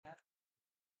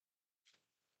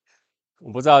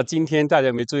我不知道今天大家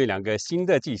有没有注意两个新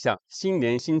的迹象，新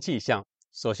年新气象。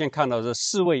首先看到是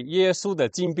四位耶稣的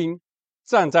精兵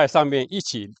站在上面，一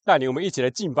起带领我们一起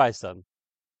来敬拜神。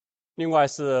另外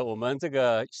是我们这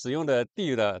个使用的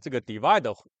地的这个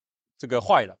divide 这个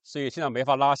坏了，所以现在没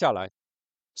法拉下来。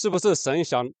是不是神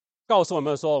想告诉我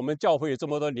们说，我们教会有这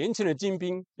么多年轻的精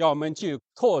兵，要我们去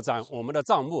拓展我们的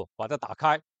帐幕，把它打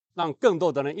开，让更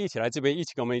多的人一起来这边，一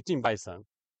起跟我们敬拜神？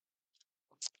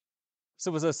是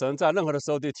不是神在任何的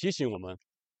时候都提醒我们？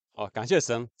感谢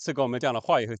神赐给我们这样的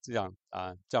话语和这样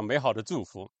美好的祝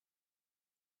福。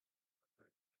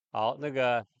好，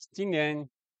今年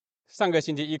上个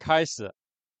星期一开始，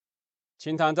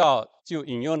秦堂照就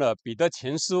引用了彼得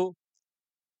前书，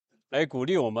来鼓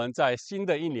励我们在新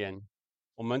的一年，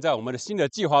我们在我们的新的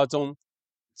计划中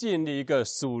建立一个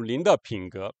属灵的品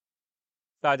格。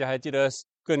大家还记得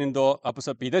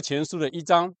彼得前书的1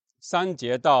章3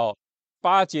节到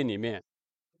8节里面，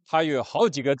它有好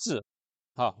几个字。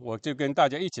我就跟大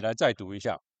家一起来再读一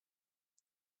下。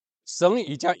神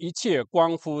已将一切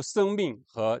关乎生命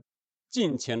和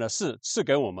金钱的事赐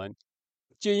给我们，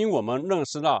皆因我们认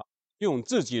识那用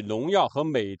自己荣耀和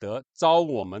美德招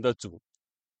我们的主，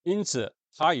因此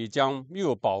他已将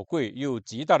又宝贵又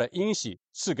极大的恩喜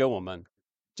赐给我们，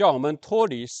叫我们脱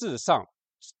离世上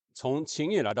从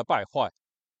情欲来的败坏，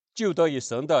就得以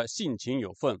神的性情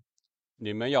有份。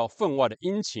你们要分外的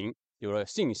殷勤，有了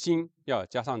信心，要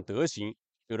加上德行，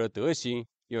有了德行，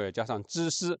又要加上知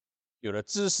识，有了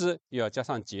知识，又要加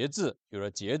上节制，有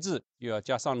了节制，又要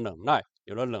加上忍耐，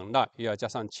有了忍耐，又要加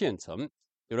上虔诚，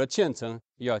有了虔诚，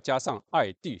又要加上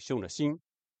爱弟兄的心，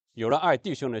有了爱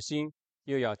弟兄的心，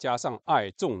又要加上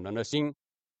爱众人的心。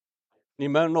你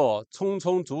们若充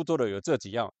充足足的有这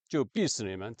几样，就必使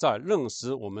你们在认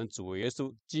识我们主耶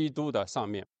稣基督的上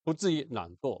面，不至于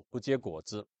懒惰，不结果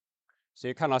子。所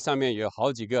以看到上面有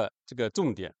好几个这个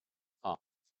重点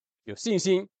有信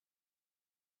心，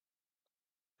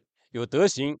有德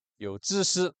行，有知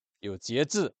识，有节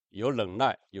制，有忍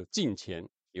耐，有敬虔，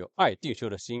有爱弟兄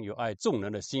的心，有爱众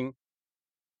人的心。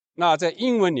那在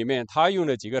英文里面他用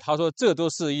了几个，他说这都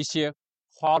是一些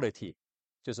quality，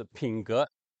 就是品格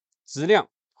质量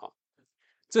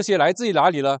这些来自于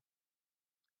哪里呢？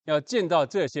要见到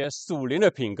这些属灵的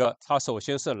品格，它首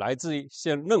先是来自于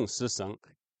先认识神。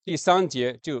第3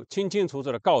节就清清楚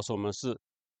楚的告诉我们，是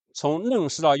从认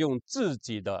识到用自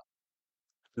己的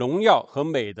荣耀和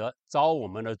美德招我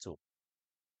们的主。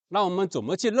那我们怎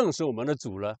么去认识我们的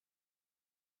主呢？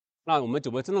那我们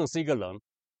怎么去认识一个人？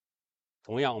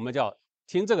同样，我们就要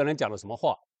听这个人讲的什么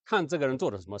话，看这个人做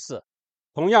的什么事。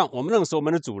同样，我们认识我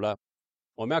们的主呢，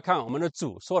我们要看我们的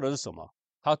主说的是什么，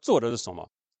他做的是什么。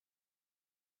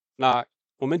那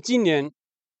我们今年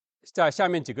在下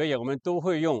面几个月，我们都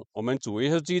会用我们主耶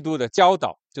稣基督的教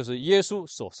导，就是耶稣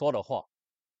所说的话，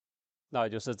那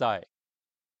就是在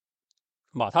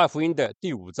马太福音的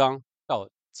第5章到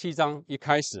7章一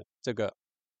开始这个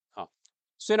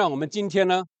虽然我们今天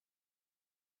呢，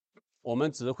我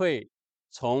们只会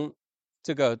从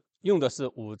这个用的是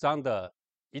5章的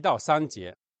1到3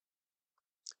节，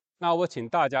那我请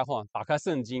大家打开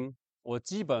圣经。我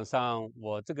基本上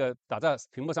我这个打在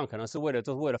屏幕上，可能是为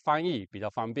了翻译比较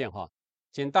方便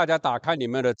请大家打开你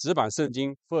们的纸板圣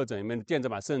经或者你们的电子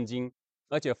版圣经，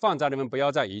而且放在你们不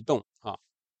要再移动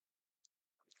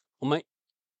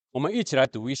我们一起来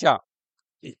读一下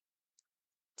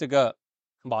这个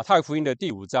马太福音的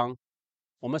第5章。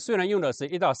我们虽然用的是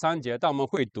1到3节，但我们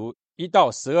会读1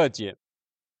到12节。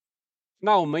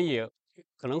那我们也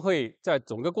可能会在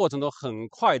整个过程中很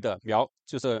快的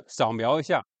就是扫描一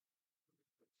下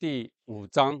第5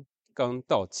章跟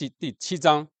到第7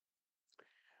章。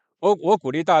我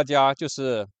鼓励大家，就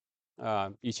是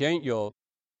以前有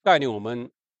带领我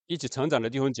们一起成长的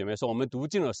弟兄姐妹说，我们读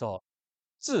经的时候，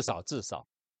至少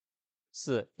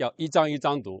是要一章一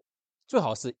章读，最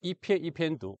好是一篇一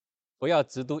篇读，不要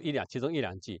只读其中一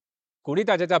两句。鼓励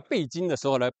大家在背经的时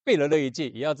候呢，背了那一句，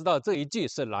也要知道这一句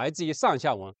是来自于上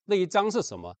下文，那一章是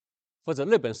什么，或者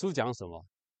那本书讲什么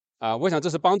我想这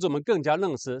是帮助我们更加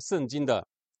认识圣经的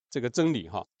这个真理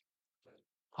好，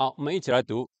我们一起来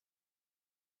读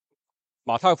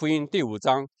马太福音第5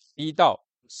章1到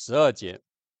12节。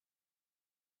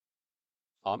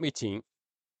好，一起。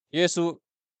耶稣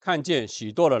看见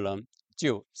许多的人，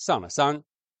就上了山，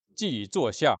既已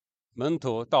坐下，门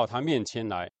徒到他面前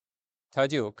来，他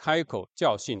就开口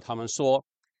教训他们说：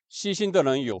细心的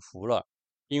人有福了，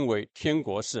因为天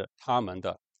国是他们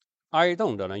的；哀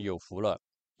痛的人有福了，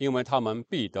因为他们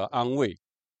必得安慰；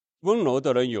温柔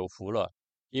的人有福了，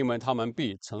因为他们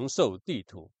必承受地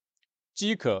土；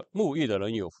饥渴沐浴的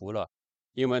人有福了，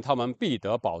因为他们必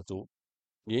得饱足；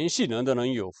怜恤人的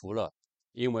人有福了，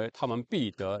因为他们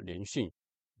必得连训；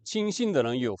清心的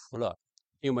人有福了，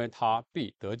因为他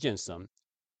必得见神；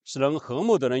使人和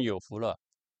睦的人有福了，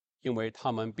因为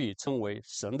他们必称为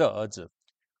神的儿子；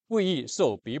为义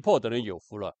受逼迫的人有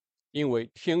福了，因为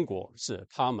天国是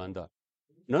他们的。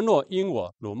人若因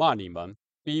我辱骂你们，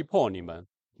逼迫你们，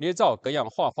捏造各样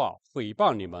坏话毁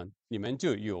谤你们，你们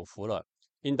就有福了，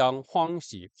应当欢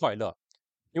喜快乐，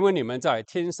因为你们在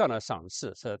天上的赏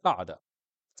赐是大的。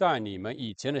在你们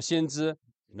以前的先知，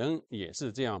人也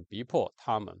是这样逼迫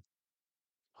他们。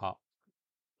好，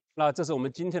那这是我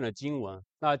们今天的经文。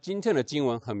那今天的经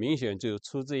文很明显就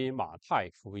出自于马太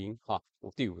福音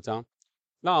第5章。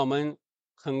那我们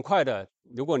很快的，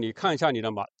如果你看一下你的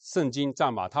圣经，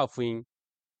在马太福音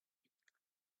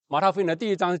的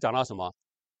第1章是讲到什么？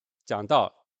讲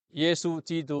到耶稣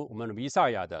基督我们的弥赛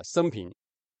亚的生平。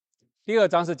第2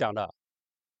章是讲的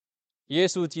耶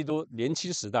稣基督年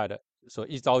轻时代的所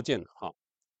一召见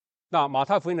那马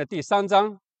太福音的第3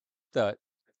章的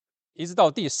一直到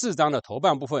第4章的头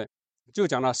半部分，就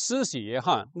讲到施洗约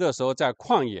翰那时候在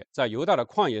旷野，在犹大的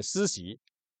旷野施洗，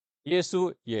耶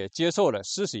稣也接受了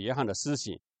施洗约翰的施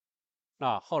洗。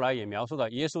那后来也描述到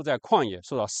耶稣在旷野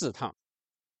受到试探。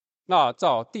那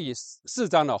到第4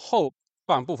章的后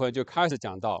半部分就开始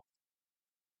讲到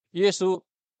耶稣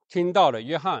听到了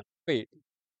约翰被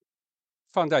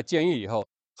放在监狱以后，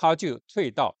他就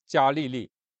退到加利利。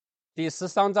第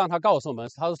13章他告诉我们，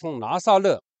他是从拿撒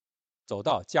勒走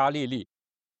到加利利。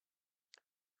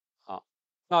好，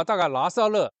那大概拿撒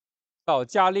勒到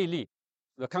加利利，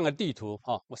我看看地图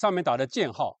我上面打的箭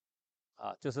号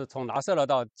就是从拿撒勒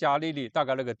到加利利大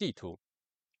概那个地图，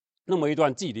那么一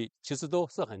段距离其实都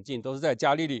是很近，都是在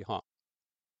加利利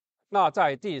那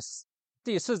在第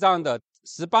4章的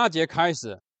18节开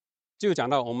始，就讲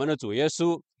到我们的主耶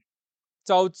稣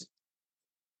召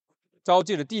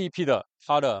集了第一批的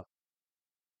他的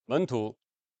门徒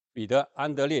彼得、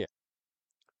安德烈，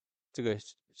这个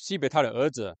西北他的儿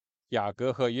子雅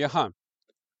各和约翰。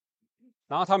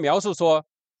然后他描述说，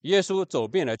耶稣走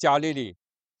遍了加利利，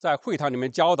在会堂里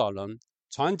面教导人，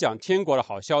传讲天国的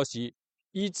好消息，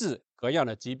医治各样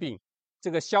的疾病。这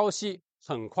个消息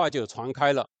很快就传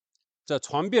开了，这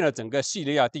传遍了整个叙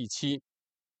利亚地区。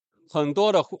很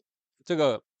多的这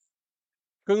个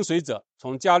跟随者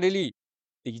从加利利、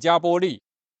底加波利、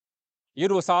耶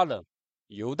路撒冷、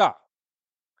犹大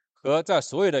和在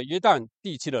所有的约旦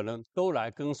地区的人都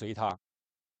来跟随他。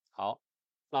好，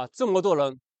那这么多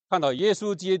人看到耶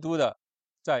稣基督的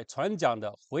在传讲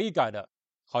的悔改的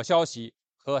好消息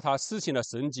和他施行的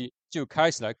神迹，就开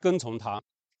始来跟从他。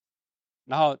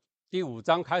然后第5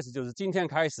章开始，就是今天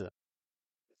开始，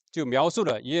就描述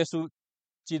了耶稣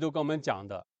基督跟我们讲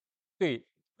的对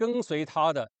跟随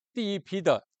他的第一批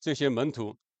的这些门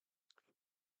徒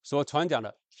所传讲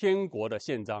的天国的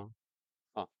宪章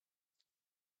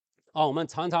我们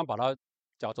常常把它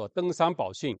叫做登山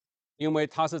宝训，因为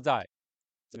它是在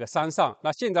这个山上。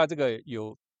那现在这个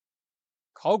有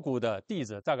考古的地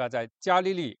址，大概在加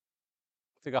利利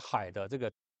这个海的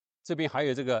这边还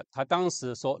有这个，他当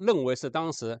时说认为是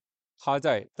当时他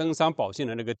在登山宝训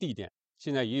的那个地点，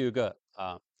现在也有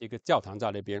一个教堂在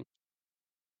那边。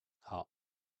好，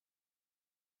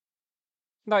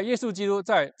那耶稣基督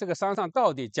在这个山上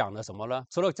到底讲了什么呢？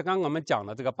除了刚刚我们讲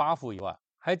的这个8福以外，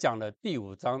还讲了第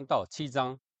5章到7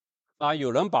章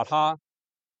有人把它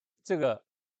这个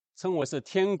称为是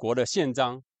天国的宪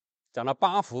章，讲了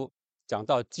8福，讲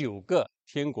到9个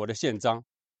天国的宪章。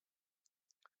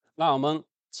那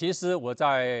其实我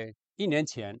在1年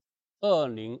前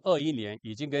2021年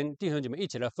已经跟弟兄姐妹一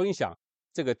起来分享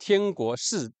这个天国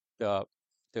4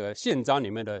的宪章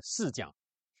里面的4讲，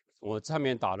我上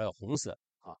面打了红色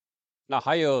那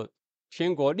还有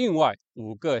天国另外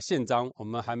5个宪章，我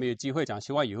们还没有机会讲，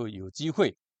希望以后有机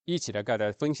会一起来跟大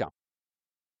家分享。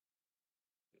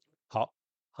好，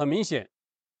很明显，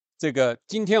这个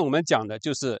今天我们讲的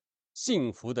就是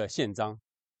幸福的宪章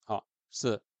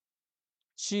是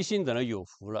虚心的人有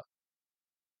福了。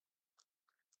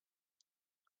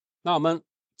那我们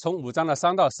从5章的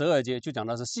3到12节就讲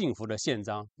到是幸福的宪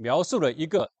章，描述了一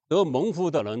个得蒙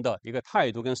福的人的一个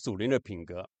态度跟属灵的品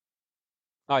格。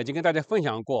已经跟大家分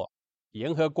享过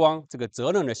盐和光这个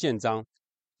责任的宪章，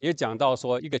也讲到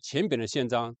说一个权柄的宪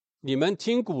章。你们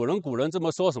听古人这么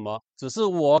说什么？只是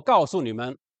我告诉你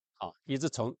们一直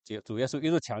从主耶稣一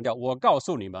直强调，我告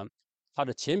诉你们他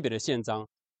的权柄的宪章。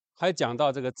还讲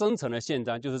到这个真诚的宪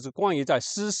章，就是关于在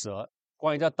施舍，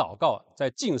关于在祷告，在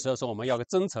禁食的时候，我们要个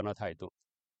真诚的态度。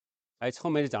后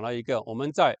面就讲到一个，我们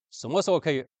在什么时候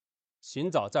可以寻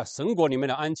找在神国里面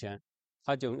的安全？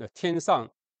他就天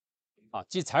上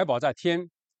积财宝在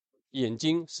天，眼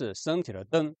睛是身体的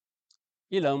灯。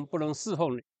一人不能侍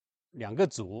奉两个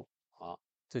主啊，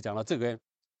就讲到这个，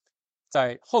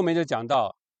在后面就讲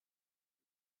到，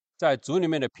在主里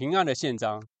面的平安的宪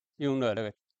章，用了那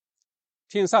个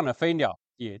天上的飞鸟，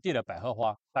野地的百合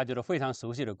花，大家都非常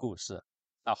熟悉的故事。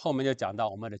那后面就讲到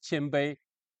我们的谦卑，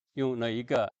用了一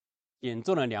个眼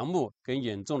中的梁木跟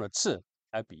眼中的刺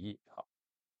来比喻。好，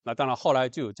那当然后来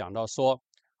就讲到说，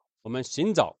我们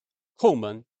寻找后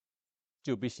门，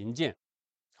就必寻见。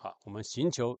好，我们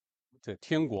寻求这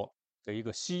天国的一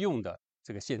个西用的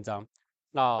这个宪章。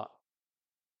那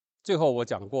最后我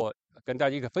讲过，跟大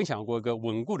家分享过一个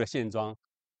稳固的宪章，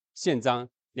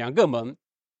两个门，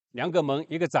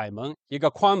一个窄门，一个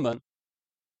宽门，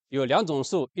有两种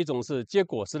树，一种是结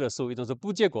果实的树，一种是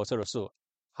不结果实的树，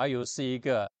还有是一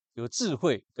个有智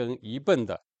慧跟愚笨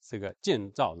的这个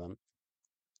建造人。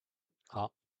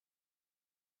好，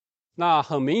那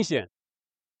很明显，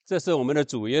这是我们的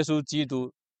主耶稣基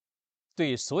督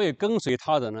对所有跟随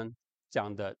他的人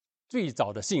讲的最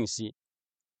早的信息。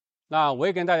那我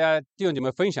也跟大家弟兄姐妹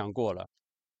分享过了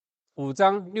，5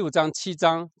章、6章、7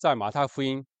章在马太福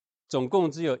音总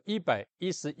共只有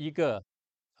111个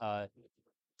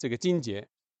这个经节，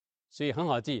所以很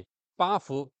好记，8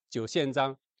福9宪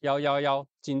章111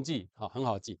经记啊，很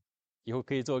好记，以后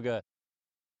可以做一个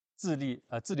智力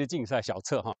竞赛小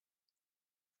册哈。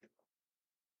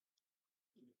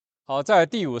好，在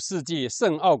第5世纪，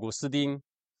圣奥古斯丁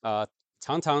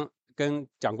常常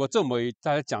讲过这么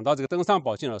他讲到这个登山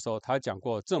宝训的时候，他讲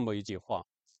过这么一句话，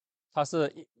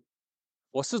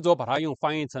我试着把它用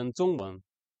翻译成中文，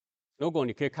如果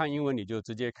你可以看英文，你就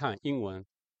直接看英文。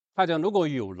他讲，如果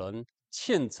有人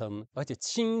虔诚而且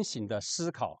清醒的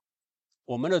思考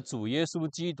我们的主耶稣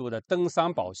基督的登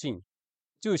山宝训，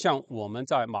就像我们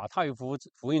在马太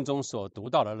福音中所读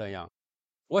到的那样，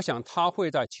我想他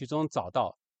会在其中找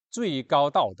到最高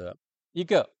道德，一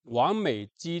个完美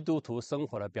基督徒生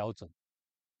活的标准。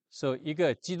所以一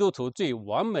个基督徒最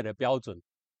完美的标准，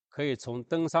可以从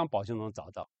登山宝训中找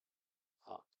到。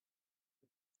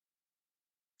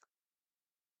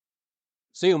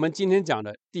所以我们今天讲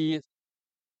的第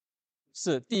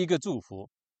一个祝福，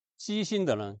悉心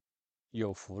的人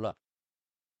有福了。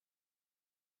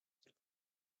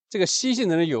这个悉心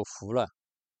的人有福了，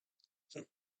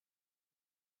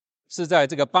是在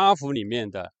这个8福里面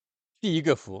的第一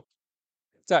个福。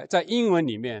在英文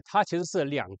里面，它其实是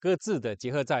2个字的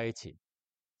结合在一起，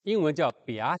英文叫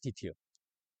beatitude，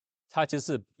 它就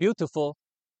是 beautiful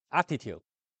attitude，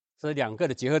 是2个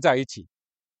的结合在一起。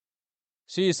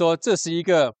所以说，这是一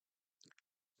个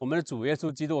我们的主耶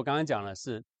稣基督，我刚刚讲了，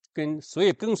是所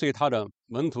有跟随他的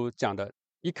门徒讲的，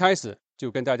一开始就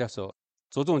跟大家说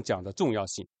着重讲的重要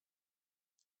性。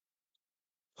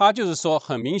他就是说，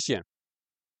很明显，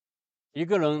一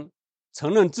个人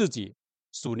承认自己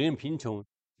属灵贫穷，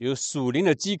有属灵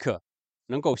的饥渴，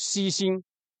能够悉心，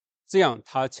这样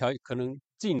他才可能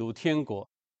进入天国，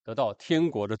得到天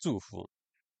国的祝福。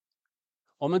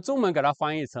我们中文给它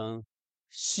翻译成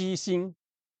悉心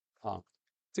啊，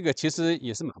这个其实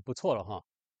也是蛮不错的哈。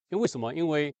因为什么？因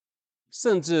为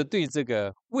甚至对这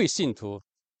个未信徒，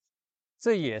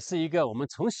这也是一个我们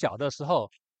从小的时候，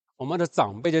我们的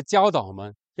长辈就教导我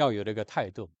们要有这个态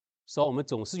度，说我们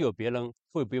总是有别人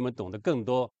会比我们懂得更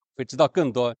多，会知道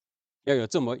更多，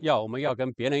我们要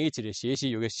跟别人一起的学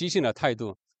习，有个悉心的态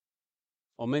度。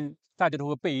我们大家都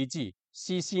会背一句：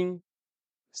悉心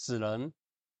使人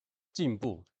进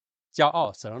步，骄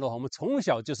傲使人落后。我们从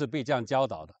小就是被这样教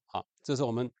导的啊，这是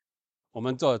我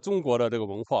们做中国的这个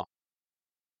文化。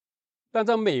但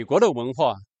在美国的文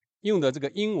化用的这个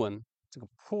英文，这个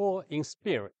poor in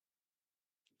spirit，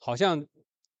 好像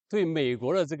对美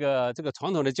国的这个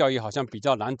传统的教育好像比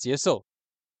较难接受，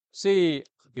所以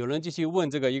有人就去问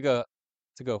这个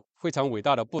非常伟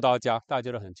大的布道家，大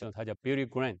家都很清楚，他叫 Billy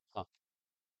Graham 啊，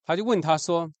他就问他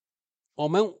说：我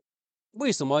们为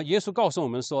什么耶稣告诉我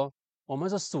们说，我们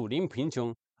是属灵贫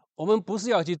穷，我们不是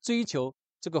要去追求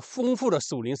这个丰富的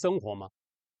属灵生活吗？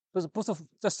不是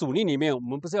在属灵里面，我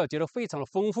们不是要觉得非常的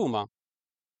丰富吗？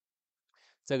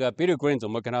这个 Billy Graham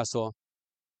怎么跟他说？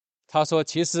他说，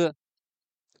其实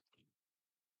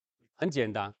很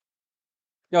简单，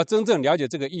要真正了解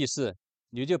这个意思，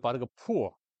你就把这个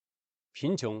poor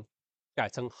贫穷改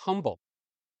成 humble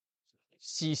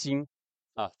悉心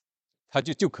啊，他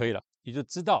就可以了，你就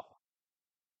知道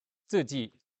这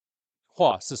句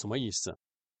话是什么意思。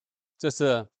这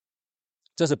是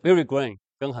Billy Graham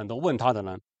跟很多问他的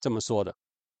人这么说的。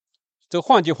这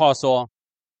换句话说，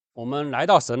我们来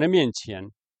到神的面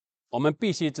前，我们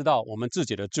必须知道我们自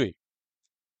己的罪，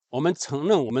我们承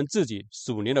认我们自己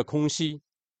属灵的空虚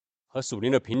和属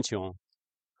灵的贫穷，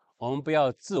我们不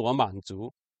要自我满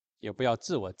足，也不要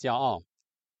自我骄傲，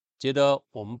觉得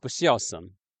我们不需要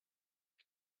神。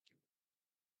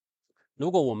如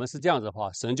果我们是这样子的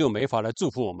话，神就没法来祝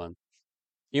福我们，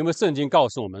因为圣经告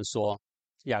诉我们说，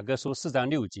雅各书4章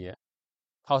6节，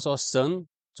他说神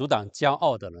阻挡骄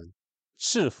傲的人，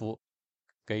赐福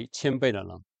给谦卑的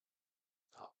人。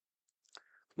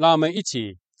那我们一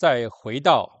起再回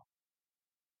到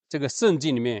这个圣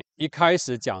经里面一开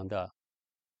始讲的，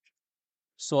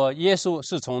说耶稣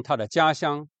是从他的家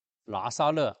乡拿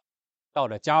撒勒到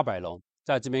了迦百农，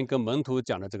在这边跟门徒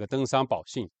讲的这个登山宝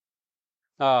训。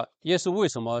那耶稣为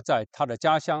什么在他的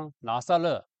家乡拿撒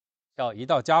勒要移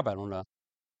到迦百农呢？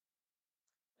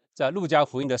在路加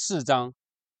福音的4章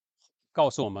告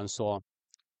诉我们说，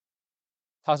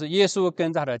他是耶稣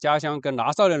跟他的家乡跟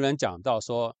拿撒勒人讲到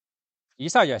说，以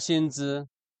赛亚先知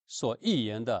所预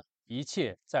言的一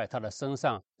切在他的身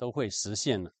上都会实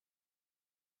现了。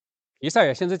以赛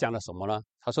亚先知讲了什么呢？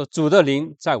他说，主的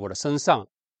灵在我的身上，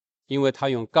因为他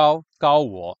用膏膏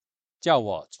我，叫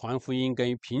我传福音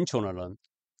给贫穷的人，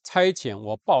差遣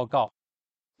我报告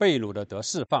被掳的得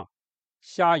释放，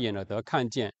瞎眼的得看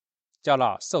见，叫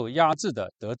那受压制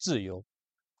的得自由，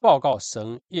报告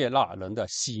神悦纳人的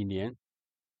喜年。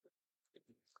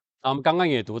那我们刚刚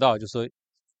也读到，就是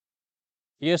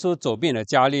耶稣走遍了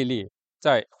加利利，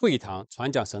在会堂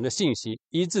传讲神的信息，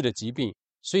医治的疾病，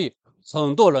所以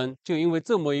很多人就因为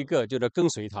这么一个就在跟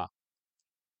随他，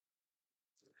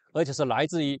而且是来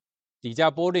自于底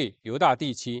加波利、犹大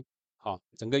地区，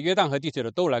整个约旦河地区的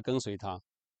都来跟随他。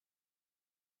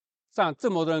像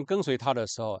这么多人跟随他的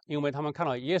时候，因为他们看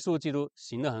到耶稣基督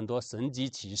行了很多神迹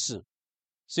奇事，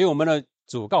所以我们的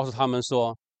主告诉他们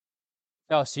说，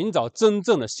要寻找真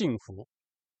正的幸福，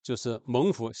就是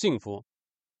蒙福幸福，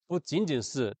不仅仅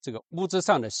是这个物质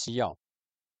上的需要，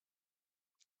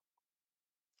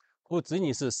不仅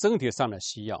仅是身体上的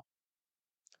需要，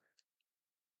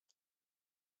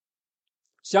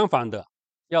相反的，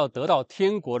要得到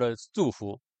天国的祝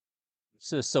福，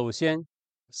是首先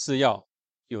是要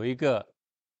有一个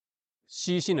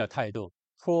虚心的态度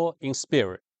 ，poor in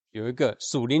spirit， 有一个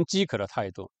属灵饥渴的态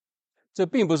度。这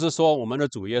并不是说我们的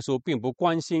主耶稣并不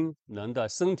关心人的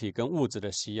身体跟物质的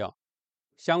需要，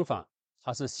相反，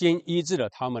他是先医治了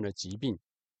他们的疾病，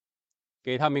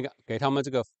给他们这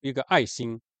个一个爱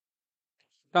心。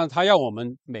但他要我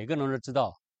们每个人都知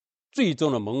道，最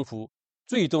终的蒙福、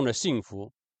最终的幸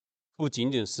福，不仅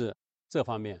仅是这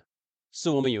方面，是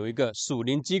我们有一个属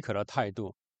灵饥渴的态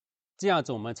度，这样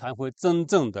子我们才会真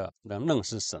正的能认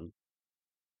识神。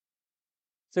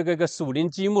这个一个属灵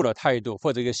积木的态度，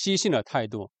或者一个虚心的态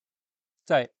度，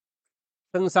在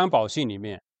登山宝训里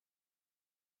面，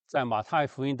在马太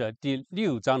福音的第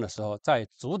6章的时候，在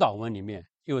主导文里面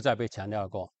又再被强调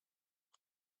过，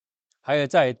还有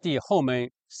在后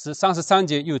面33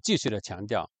节又继续的强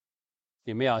调，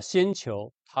你们要先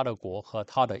求他的国和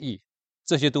他的义，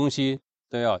这些东西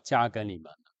都要加给你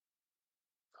们。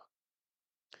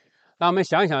那我们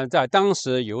想想，在当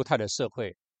时犹太的社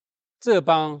会，这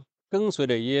帮跟随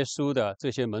着耶稣的这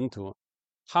些门徒，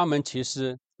他们其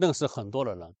实认识很多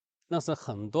的人，认识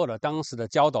很多的当时的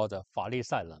教导者法利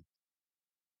赛人。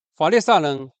法利赛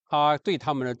人他对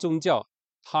他们的宗教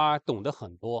他懂得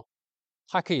很多，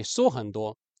他可以说很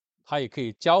多，他也可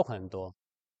以教很多，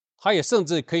他也甚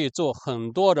至可以做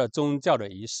很多的宗教的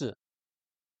仪式。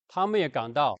他们也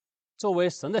感到作为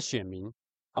神的选民，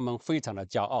他们非常的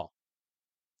骄傲。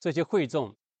这些会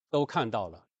众都看到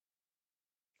了，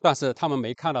但是他们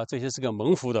没看到这些是个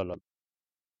蒙福的人，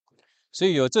所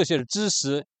以有这些的知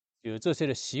识，有这些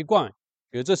的习惯，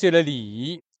有这些的礼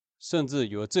仪，甚至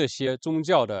有这些宗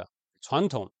教的传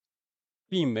统，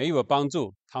并没有帮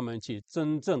助他们去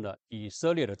真正的以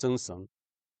色列的真神，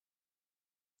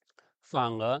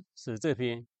反而使这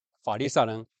批法利赛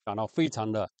人感到非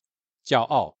常的骄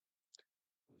傲。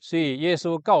所以耶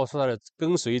稣告诉他的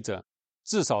跟随者，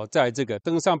至少在这个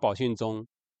登山宝训中，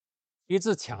一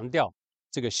直强调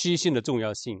这个虚心的重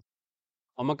要性。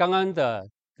我们刚刚的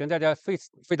跟大家非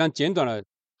常简短的，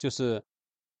就是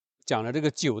讲了这个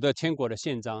9的天国的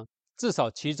宪章，至少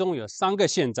其中有3个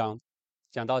宪章，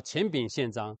讲到权柄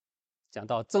宪章，讲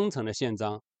到真诚的宪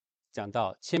章，讲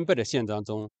到谦卑的宪章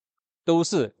中，都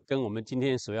是跟我们今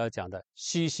天所要讲的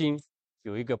虚心，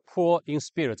有一个 poor in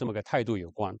spirit 这么个态度有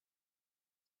关。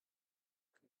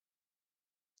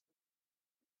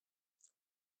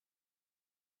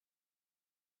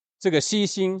这个虚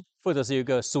心或者是一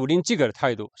个属灵饥渴的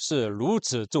态度是如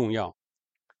此重要，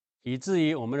以至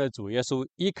于我们的主耶稣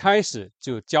一开始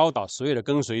就教导所有的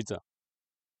跟随者，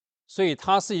所以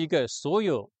他是一个所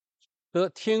有得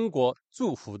天国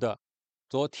祝福的、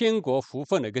得天国福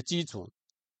分的一个基础。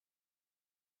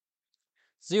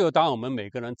只有当我们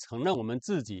每个人承认我们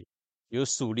自己有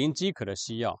属灵饥渴的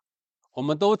需要，我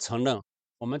们都承认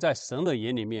我们在神的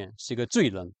眼里面是一个罪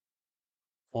人，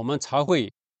我们才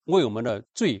会为我们的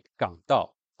罪感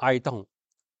到哀痛，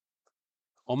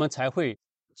我们才会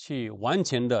去完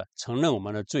全的承认我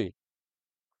们的罪。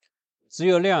只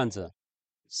有那样子，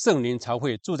圣灵才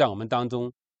会住在我们当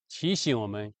中，提醒我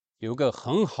们有个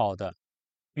很好的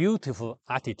beautiful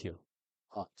attitude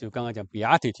就刚刚讲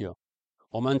beatitude，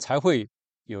 我们才会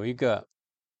有一个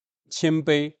谦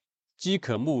卑、饥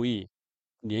渴慕义、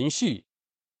连续、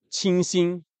清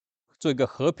心，做一个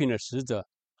和平的使者，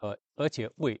而且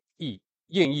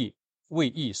愿意为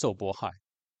义受迫害。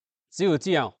只有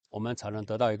这样，我们才能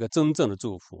得到一个真正的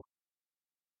祝福。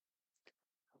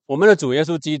我们的主耶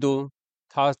稣基督，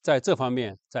他在这方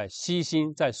面，在悉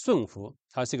心，在顺服，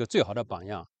他是一个最好的榜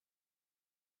样。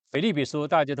腓立比书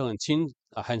大家都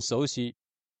很熟悉，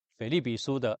腓立比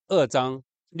书的2章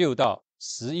6到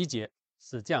11节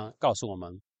是这样告诉我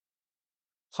们：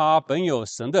他本有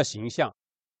神的形象，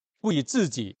不以自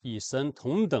己与神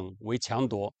同等为强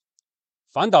夺，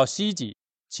反倒希己，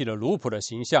起了奴仆的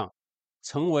形象，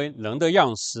成为人的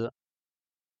样式。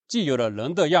既有了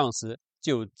人的样式，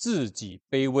就自己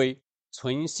卑微，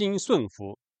存心顺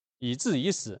服，以至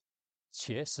于死，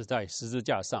且死在十字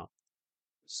架上。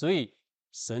所以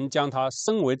神将他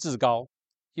升为至高，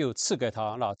又赐给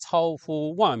他那超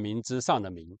乎万民之上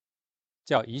的名，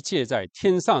叫一切在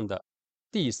天上的、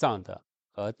地上的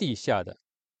和地下的，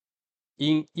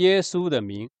因耶稣的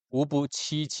名无不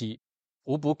戚戚，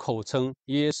无不口称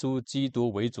耶稣基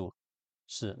督为主，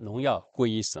使荣耀归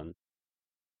于神。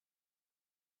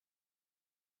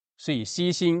所以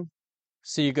悉心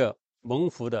是一个蒙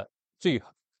福的最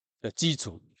好的基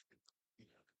础。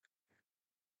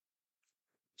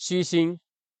虚心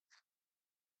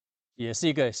也是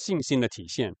一个信心的体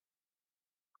现。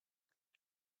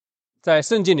在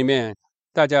圣经里面，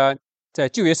大家在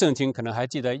旧约圣经可能还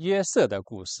记得约瑟的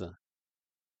故事。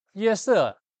约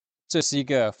瑟这是一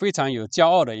个非常有骄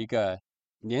傲的一个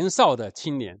年少的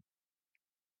青年，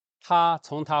他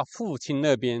从他父亲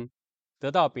那边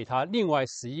得到比他另外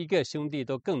11个兄弟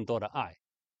都更多的爱，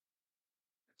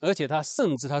而且他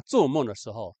甚至他做梦的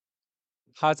时候，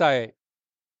他在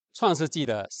创世纪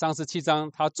的37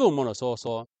章，他做梦的时候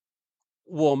说：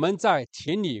我们在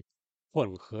田里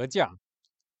捆禾架，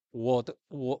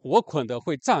我捆的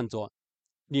会站着，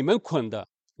你们捆的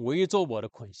围着我的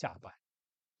捆下拜。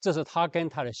这是他跟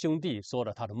他的兄弟说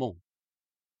的他的梦，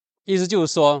意思就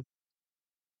是说，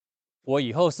我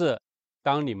以后是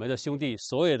当你们的兄弟，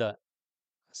所有的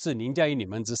是凌驾于你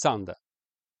们之上的，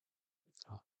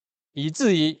以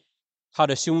至于他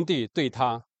的兄弟对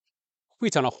他非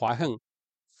常的怀恨，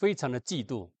非常的嫉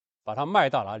妒，把他卖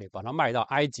到哪里？把他卖到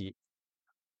埃及。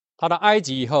他到埃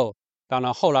及以后，当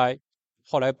然后来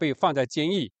被放在监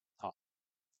狱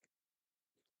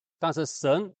但是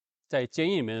神在监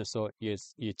狱里面的时候也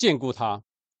眷顾他，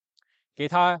给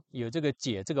他有这个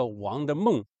解这个王的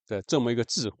梦的这么一个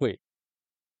智慧。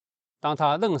当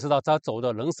他认识到他走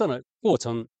的人生的过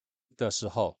程的时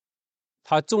候，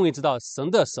他终于知道神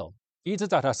的手一直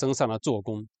在他身上的做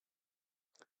工，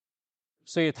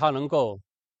所以他能够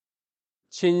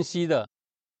谦虚的、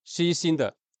虚心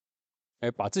的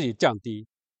把自己降低。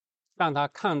当他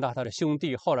看到他的兄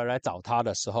弟后来找他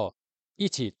的时候，一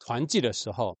起团聚的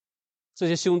时候，这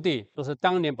些兄弟都是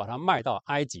当年把他卖到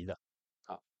埃及的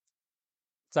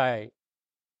在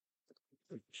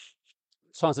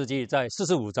创世纪在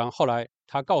45章，后来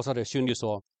他告诉他的兄弟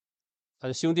说：他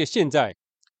的兄弟现在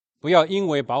不要因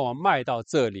为把我卖到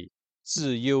这里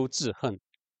自忧自恨，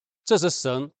这是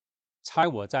神差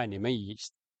我在你们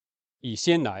以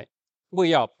先来，为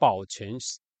要保全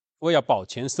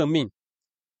生命。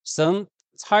神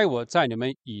差我在你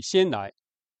们以先来，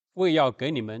为要给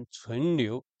你们存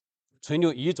留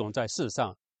遗种在世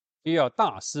上，又要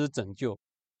大施拯救，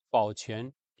保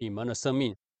全你们的生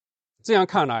命。这样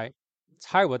看来，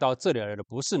差我到这里来的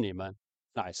不是你们，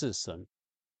乃是神。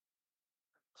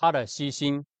他的悉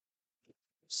心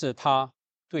是他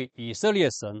对以色列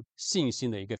神信心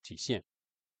的一个体现。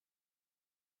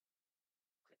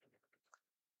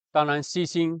当然，悉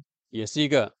心也是一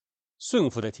个顺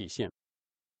服的体现。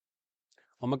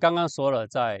我们刚刚说了，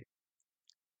在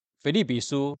腓立比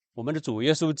书，我们的主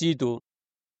耶稣基督，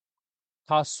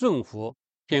他顺服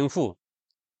天父，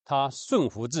他顺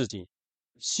服自己，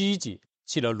虚己，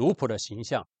起了奴仆的形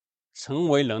象，成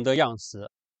为人的样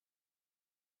式，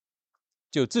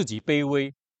就自己卑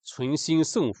微，存心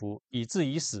顺服，以至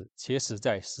于死，且死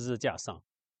在十字架上。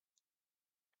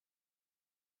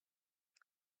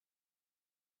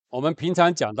我们平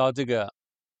常讲到这个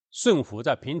顺服，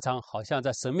在平常好像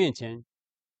在神面前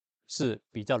是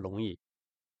比较容易，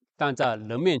但在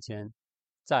人面前，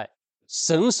在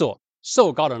神所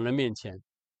受膏的人面前，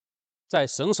在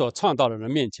神所创造的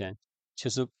人面前，其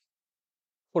实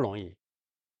不容易，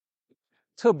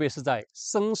特别是在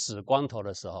生死关头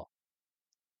的时候。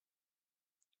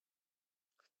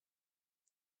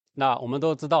那我们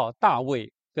都知道大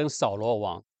卫跟扫罗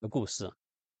王的故事，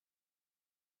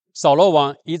扫罗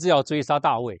王一直要追杀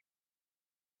大卫，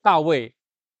大卫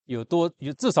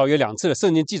至少有2次的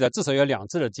圣经记载，至少有2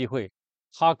次的机会，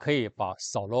他可以把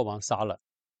扫罗王杀了。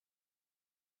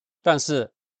但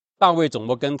是大卫总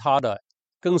不跟他的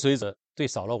跟随者对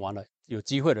扫罗王的有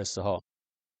机会的时候，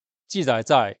记载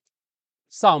在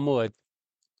撒母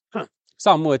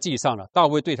耳记上了。大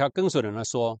卫对他跟随的人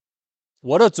说：“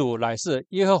我的主乃是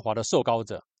耶和华的受膏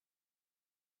者，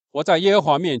我在耶和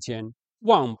华面前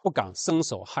万不敢伸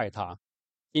手害他，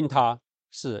因他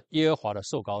是耶和华的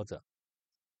受膏者。”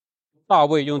大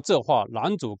卫用这话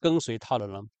拦阻跟随他的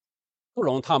人，不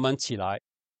容他们起来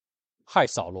害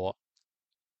扫罗。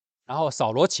然后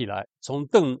扫罗起来，从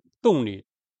洞里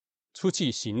出去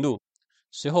行路。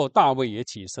随后大卫也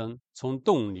起身，从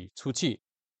洞里出去，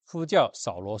呼叫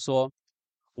扫罗说：“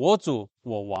我主，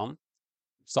我王。”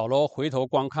扫罗回头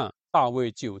观看，大卫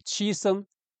就屈身，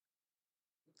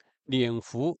脸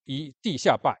伏于地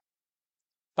下拜。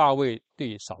大卫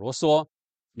对扫罗说：“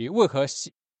你为何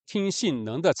听信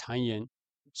人的谗言，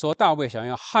说大卫想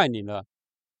要害你呢？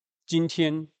今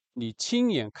天你亲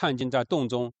眼看见在洞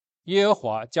中，耶和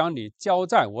华将你交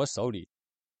在我手里，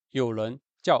有人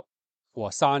叫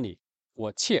我杀你，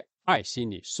我却爱惜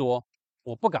你，说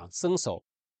我不敢伸手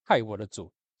害我的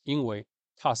主，因为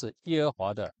他是耶和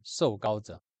华的受膏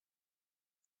者。”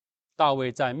大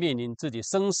卫在面临自己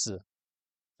生死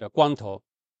的关头，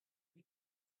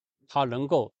他能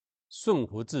够顺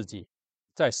服自己，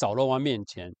在扫罗王面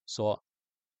前说：“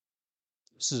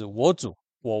是我主，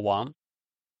我王，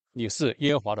你是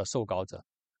耶和华的受膏者。”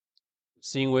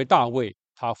是因为大卫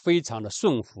他非常的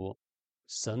顺服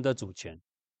神的主权，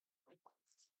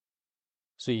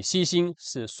所以悉心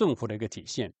是顺服的一个体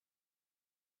现。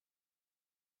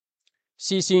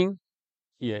悉心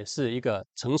也是一个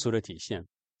成熟的体现。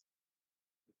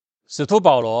使徒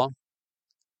保罗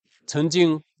曾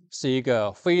经是一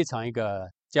个非常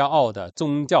骄傲的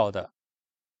宗教的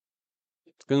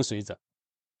跟随者，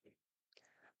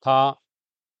他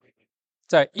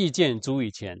在意见主以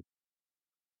前，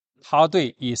他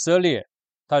对以色列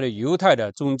他的犹太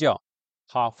的宗教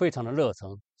他非常的热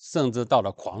诚，甚至到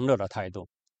了狂热的态度。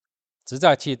只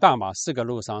在去大马士革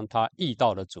路上，他遇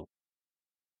到了主，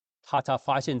他才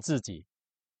发现自己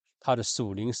他的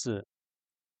属灵是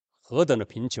何等的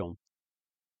贫穷，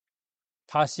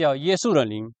他需要耶稣的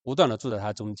灵不断的住在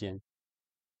他中间，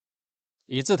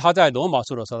以致他在罗马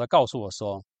书的时候，他告诉我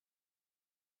说：“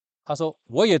他说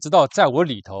我也知道，在我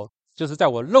里头，就是在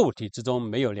我肉体之中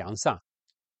没有良善，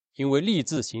因为立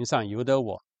志行善由得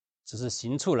我，只是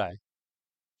行出来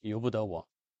由不得我。”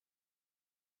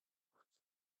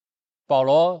保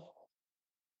罗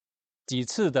几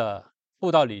次的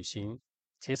布道旅行，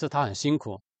其实他很辛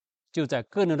苦，就在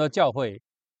哥林多教会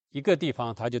一个地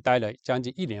方，他就待了将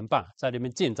近1年半，在那边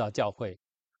建造教会，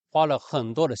花了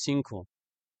很多的辛苦。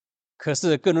可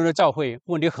是哥林多教会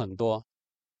问题很多，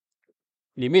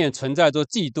里面存在着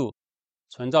嫉妒，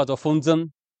存在着纷争，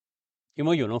因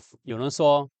为有人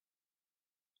说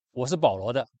我是保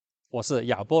罗的，我是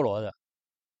亚波罗的。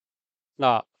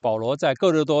那保罗在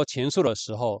哥林多前书的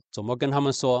时候，怎么跟他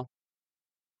们说？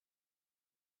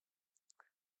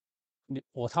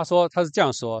他是这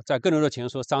样说，在哥林多前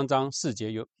书3章4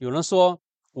节，有人说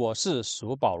我是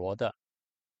属保罗的，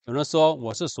有人说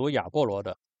我是属亚波罗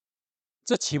的，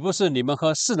这岂不是你们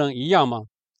和世人一样吗？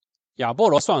亚波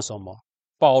罗算什么？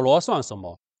保罗算什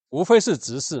么？无非是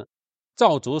执事，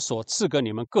照主所赐给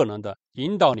你们个人的，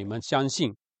引导你们相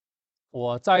信。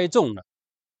我栽种了，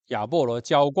亚波罗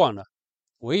浇灌了，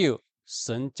唯有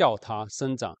神叫他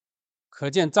生长。可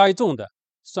见栽种的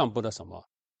算不得什么，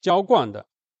浇灌的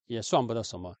也算不得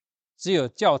什么，只有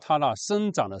叫他那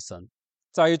生长的神。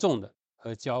栽种的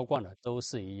和浇灌的都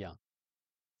是一样。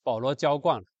保罗浇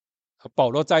灌了，保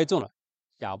罗栽种了，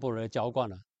亚波罗浇灌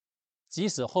了。即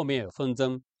使后面有纷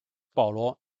争，保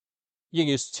罗愿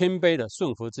意谦卑的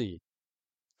顺服自己。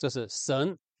这是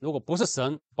神，如果不是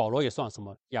神，保罗也算什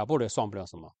么，亚波罗也算不了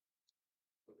什么。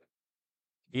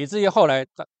以至于后来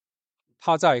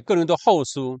他在哥林多后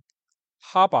书，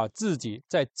他把自己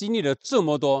在经历了这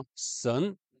么多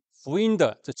神福音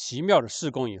的这奇妙的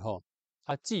事工以后，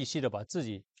他细心的把自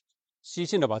己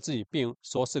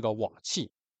说是个瓦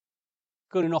器。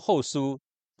哥林多后书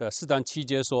的4章7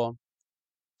节说：“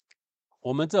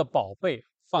我们这宝贝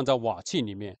放在瓦器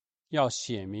里面，要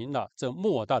显明了这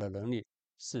莫大的能力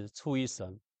是出于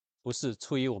神，不是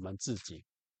出于我们自己。”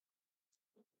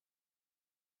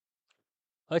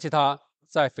而且他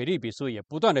在腓立比书也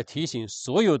不断的提醒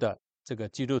所有的这个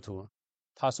基督徒，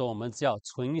他说我们只要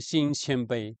存心谦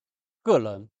卑，个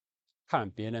人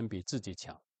看别人比自己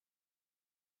强。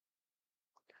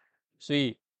所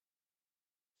以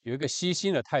有一个虚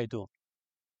心的态度，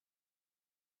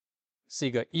是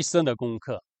一个一生的功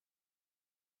课，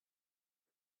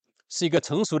是一个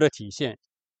成熟的体现，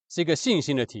是一个信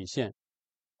心的体现，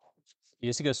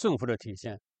也是一个顺服的体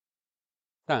现。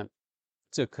但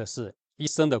这可是一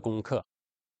生的功课。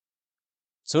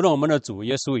除了我们的主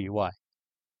耶稣以外，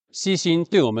虚心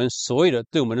对我们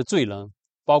的罪人，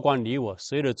包括你我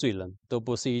所有的罪人，都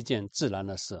不是一件自然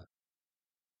的事。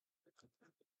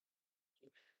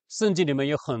圣经里面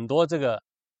有很多这个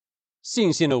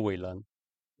信心的伟人，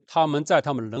他们在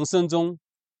他们人生中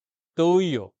都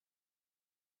有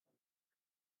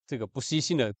这个不虚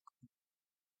心的，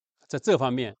在这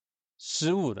方面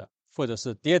失误的，或者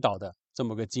是跌倒的这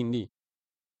么个经历，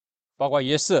包括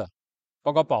约瑟，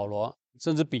包括保罗，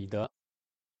甚至彼得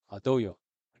都有。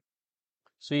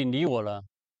所以你我呢，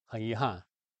很遗憾，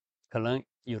可能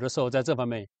有的时候在这方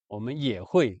面我们也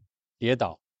会跌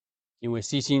倒，因为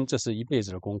虚心这是一辈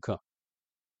子的功课。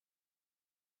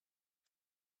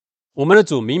我们的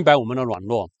主明白我们的软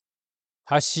弱，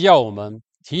他需要我们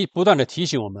不断的提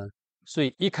醒我们，所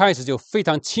以一开始就非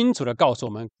常清楚的告诉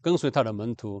我们，跟随他的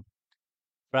门徒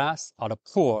 ，Blessed are the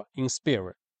poor in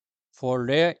spirit, for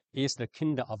there is the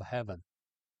kingdom of heaven。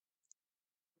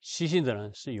虚心的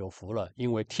人是有福了，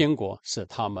因为天国是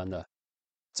他们的。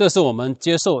这是我们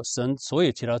接受神所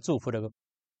有其他祝福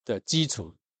的基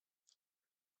础。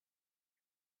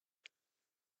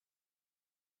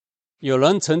有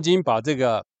人曾经把这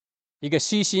个一个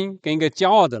虚心跟一个骄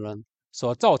傲的人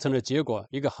所造成的结果，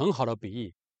一个很好的比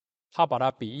喻，他把它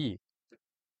比喻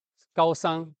高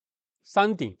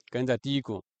山顶跟在低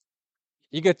谷。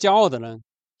一个骄傲的人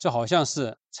就好像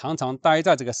是常常待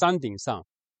在这个山顶上，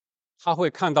他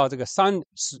会看到这个山，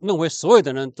认为所有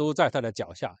的人都在他的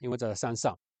脚下，因为在山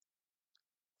上，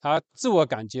他自我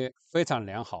感觉非常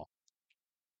良好。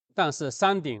但是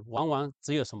山顶往往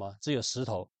只有什么？只有石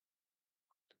头，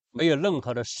没有任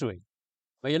何的水，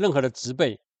没有任何的植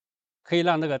被，可以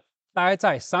让那个待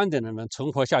在山顶的人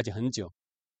存活下去很久。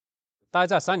待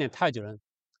在山顶太久的人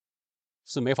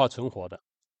是没法存活的。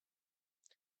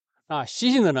那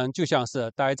虚心的人就像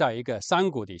是待在一个山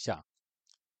谷底下，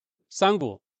山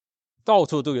谷到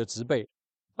处都有植被，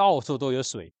到处都有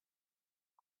水，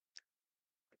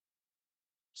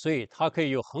所以它可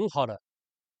以有很好的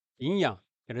营养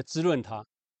给它滋润它，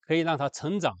可以让它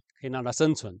成长，可以让它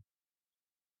生存。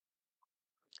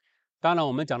当然，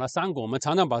我们讲到山谷，我们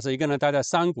常常把这一个人待在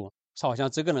山谷，好像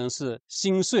这个人是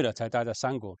心碎了才待在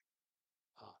山谷，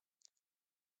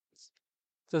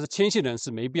这是谦虚人是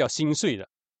没必要心碎的。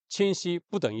谦虚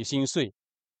不等于心碎，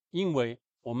因为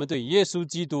我们对耶稣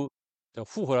基督的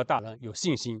复活的大能有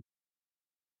信心。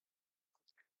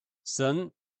神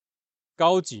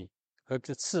高举和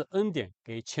赐恩典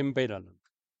给谦卑的人。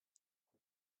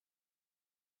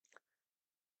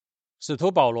使徒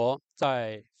保罗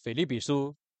在腓立比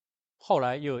书后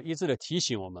来又一直的提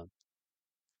醒我们，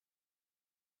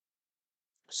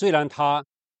虽然他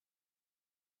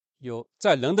有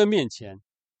在人的面前，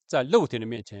在肉体的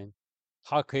面前，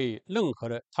他可以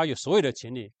他有所有的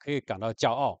权利可以感到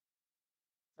骄傲，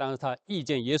但是他遇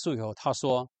见耶稣以后，他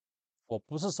说：“我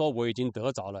不是说我已经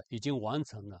得着了，已经完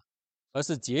成了，而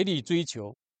是竭力追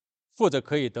求，或者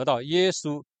可以得到耶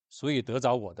稣，所以得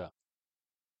着我的。”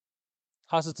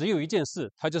他是只有一件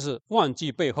事，他就是忘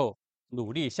记背后，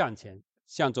努力向前，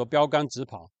向着标杆直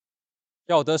跑，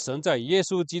要得神在耶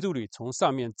稣基督里从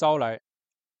上面招来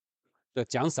的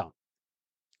奖赏。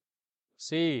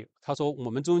所以他说，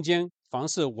我们中间凡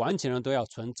是完全人都要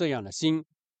存这样的心，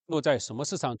若在什么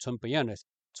事上存别样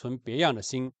的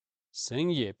心，神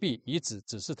也必以此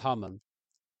指示他们。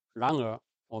然而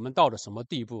我们到了什么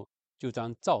地步，就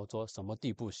将照着什么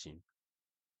地步行。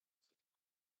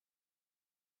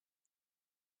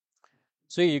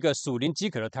所以一个属灵饥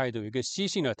渴的态度，一个虚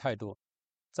心的态度，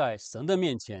在神的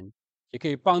面前也可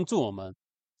以帮助我们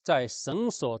在神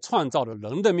所创造的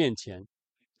人的面前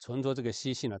存着这个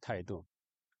虚心的态度。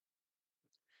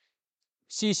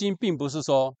虚心并不是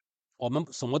说我们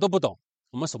什么都不懂，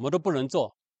我们什么都不能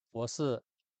做，我是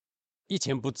一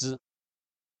钱不知。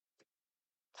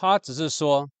他只是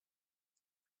说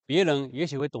别人也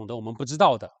许会懂得我们不知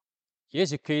道的，也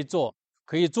许可以做，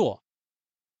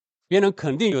别人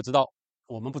肯定有知道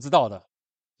我们不知道的，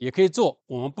也可以做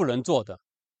我们不能做的。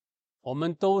我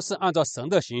们都是按照神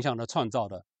的形象来创造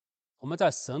的，我们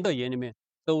在神的眼里面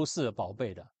都是宝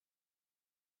贝的。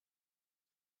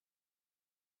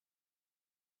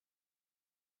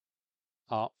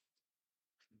好，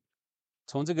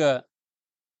从这个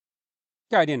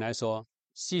概念来说，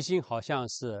细心好像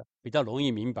是比较容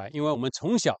易明白，因为我们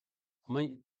从小，我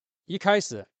们一开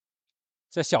始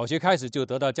在小学开始就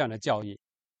得到这样的教育，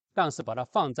但是把它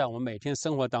放在我们每天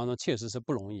生活当中，确实是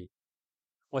不容易。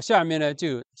我下面呢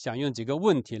就想用几个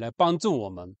问题来帮助我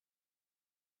们，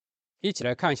一起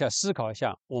来看一下，思考一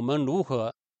下，我们如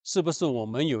何，是不是我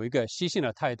们有一个细心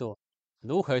的态度，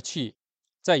如何去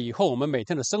在以后我们每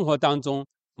天的生活当中，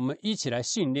我们一起来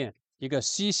训练一个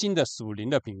细心的属灵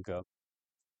的品格。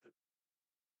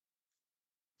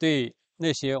对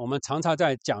那些我们常常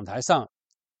在讲台上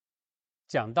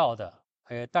讲到的，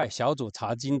还有带小组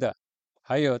查经的，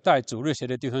还有带主日学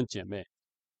的弟兄姐妹，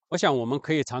我想我们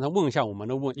可以常常问一下我们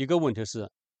的一个问题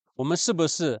是：我们是不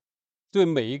是对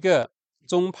每一个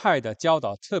宗派的教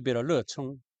导特别的热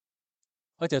衷，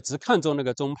而且只看重那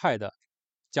个宗派的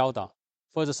教导，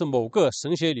或者是某个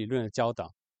神学理论的教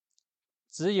导？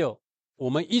只有我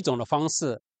们一种的方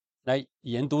式来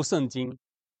研读圣经，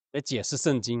来解释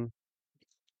圣经。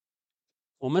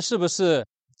我们是不是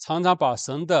常常把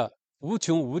神的无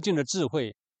穷无尽的智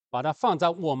慧，把它放在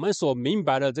我们所明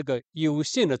白的这个有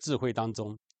限的智慧当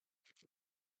中？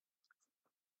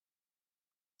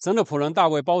神的仆人大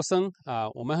卫鮑森啊，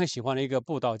我们很喜欢的一个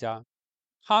布道家，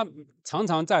他常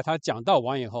常在他讲道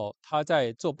完以后，他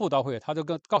在做布道会，他就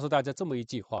告诉大家这么一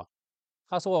句话，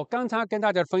他说：“我刚才跟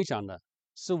大家分享的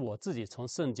是我自己从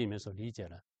圣经里面所理解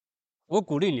的，我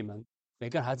鼓励你们每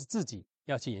个人还是自己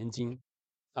要去研经。”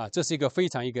啊，这是一个非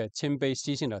常一个谦卑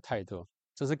细心的态度，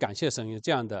这是感谢神有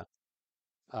这样的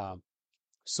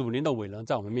属灵的伟人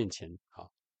在我们面前。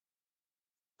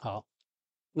好，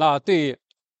那对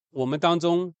我们当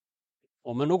中，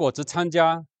我们如果只参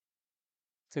加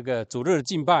这个主日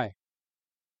敬拜，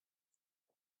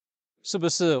是不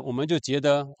是我们就觉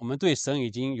得我们对神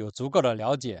已经有足够的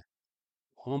了解，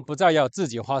我们不再要自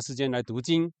己花时间来读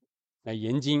经、来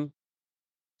研经？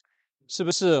是不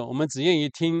是我们只愿意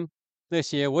听那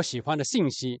些我喜欢的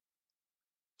信息？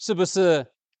是不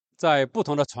是在不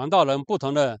同的传道人、不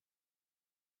同的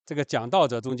这个讲道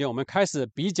者中间，我们开始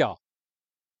比较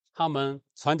他们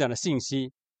传讲的信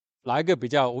息，哪一个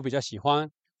我比较喜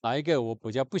欢，哪一个我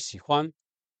比较不喜欢？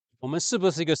我们是不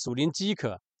是一个属灵饥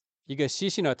渴、一个细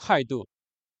心的态度？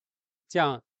这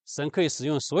样神可以使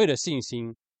用所有的信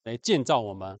心来建造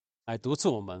我们，来督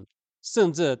促我们。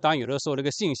甚至当有的时候那个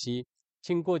信息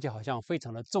听过去好像非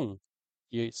常的重，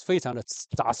也非常的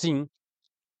扎心。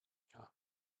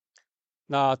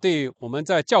那对于我们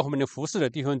在教会里面的服侍的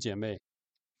弟兄姐妹，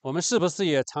我们是不是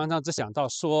也常常只想到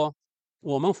说，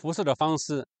我们服侍的方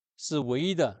式是唯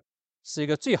一的，是一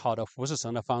个最好的服侍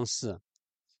神的方式？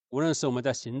无论是我们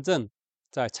在行政、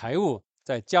在财务、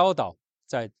在教导、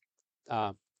在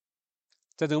在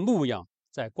这个牧养、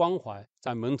在关怀、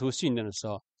在门徒训练的时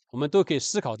候，我们都可以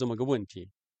思考这么个问题。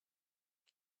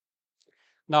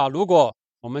那如果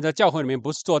我们在教会里面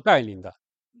不是做带领的，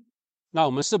那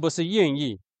我们是不是愿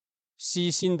意悉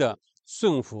心的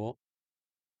顺服、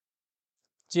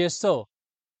接受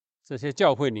这些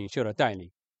教会领袖的带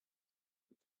领？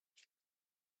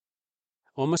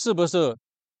我们是不是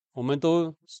我们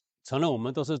都承认我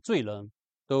们都是罪人，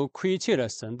都亏欠了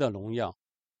神的荣耀？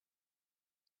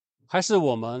还是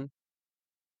我们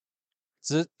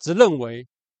只认为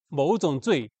某种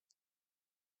罪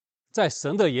在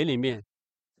神的眼里面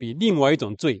比另外一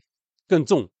种罪更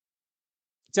重？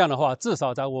这样的话，至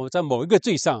少我在某一个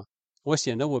罪上，我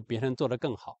显得我别人做得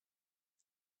更好。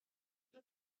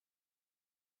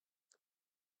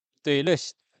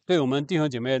对我们弟兄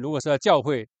姐妹，如果是在教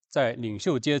会，在领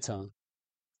袖阶层，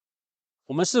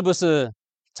我们是不是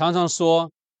常常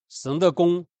说神的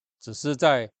工只是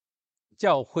在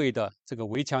教会的这个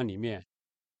围墙里面？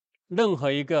任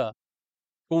何一个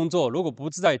工作，如果不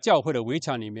是在教会的围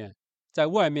墙里面，在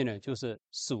外面呢，就是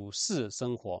属世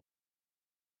生活。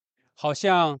好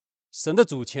像神的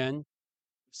主权、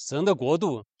神的国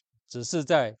度，只是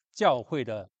在教会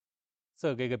的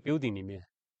这个一个 building 里面。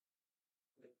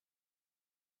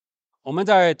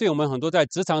对我们很多在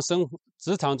职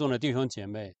场中的弟兄姐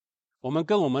妹，我们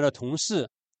跟我们的同事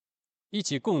一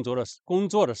起工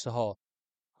作的时候，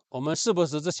我们是不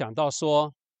是只想到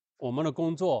说我们的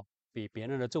工作比别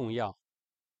人的重要？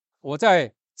我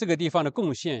在这个地方的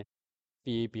贡献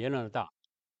比别人的大？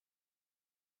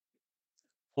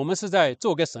我们是在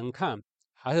做给神看，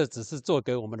还是只是做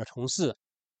给我们的同事、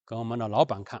跟我们的老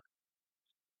板看？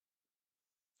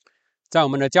在我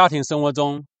们的家庭生活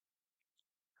中，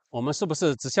我们是不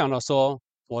是只想到说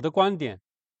我的观点、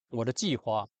我的计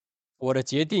划、我的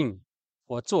决定、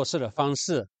我做事的方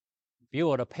式，比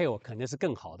我的配偶肯定是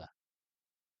更好的？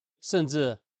甚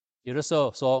至有的时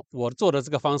候说我做的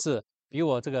这个方式，比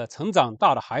我这个成长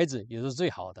大的孩子也是最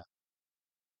好的。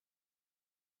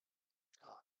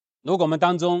如果我们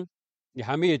当中你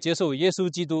还没有接受耶稣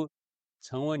基督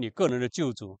成为你个人的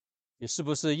救主，你是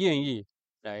不是愿意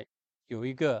来有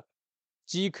一个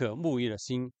饥渴慕义的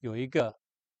心，有一个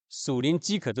属灵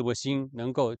饥渴这个心，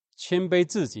能够谦卑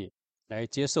自己来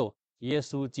接受耶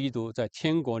稣基督在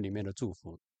天国里面的祝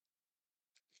福？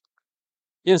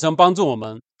愿神帮助我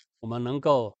们，我们能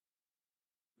够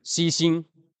悉心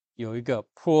有一个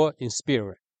poor in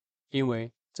spirit， 因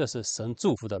为这是神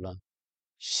祝福的人。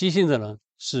悉心的人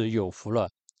是有福了，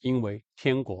因为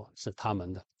天国是他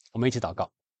们的。我们一起祷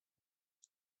告。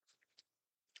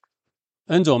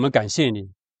恩主，我们感谢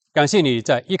你，感谢你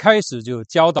在一开始就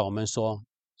教导我们说，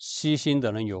悉心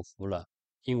的人有福了，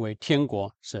因为天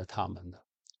国是他们的。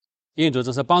愿主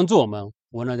这是帮助我们，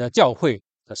无论在教会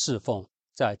的侍奉，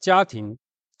在家庭，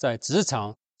在职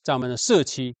场，在我们的社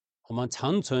区，我们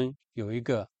长存有一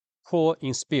个 poor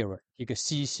in spirit， 一个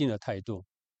悉心的态度，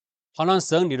好让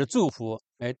神你的祝福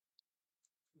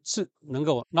是能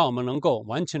够让我们能够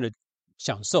完全的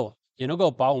享受，也能够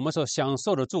把我们所享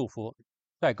受的祝福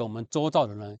带给我们周遭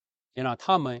的人，也让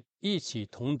他们一起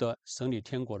同得神你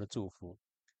天国的祝福。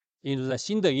因此在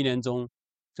新的一年中，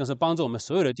就是帮助我们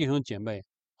所有的弟兄姐妹，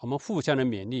我们互相的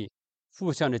勉励，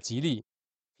互相的激励，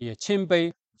也谦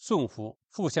卑顺服，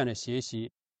互相的学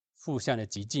习，互相的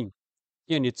激进，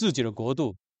愿你自己的国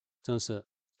度真是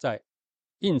在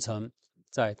应城，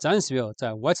在Zanesville，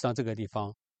在 Westtown 这个地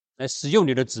方来使用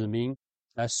你的子民，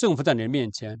来顺服在你的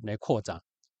面前，来扩展。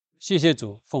谢谢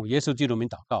主，奉耶稣基督名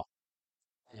祷告，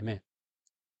阿们。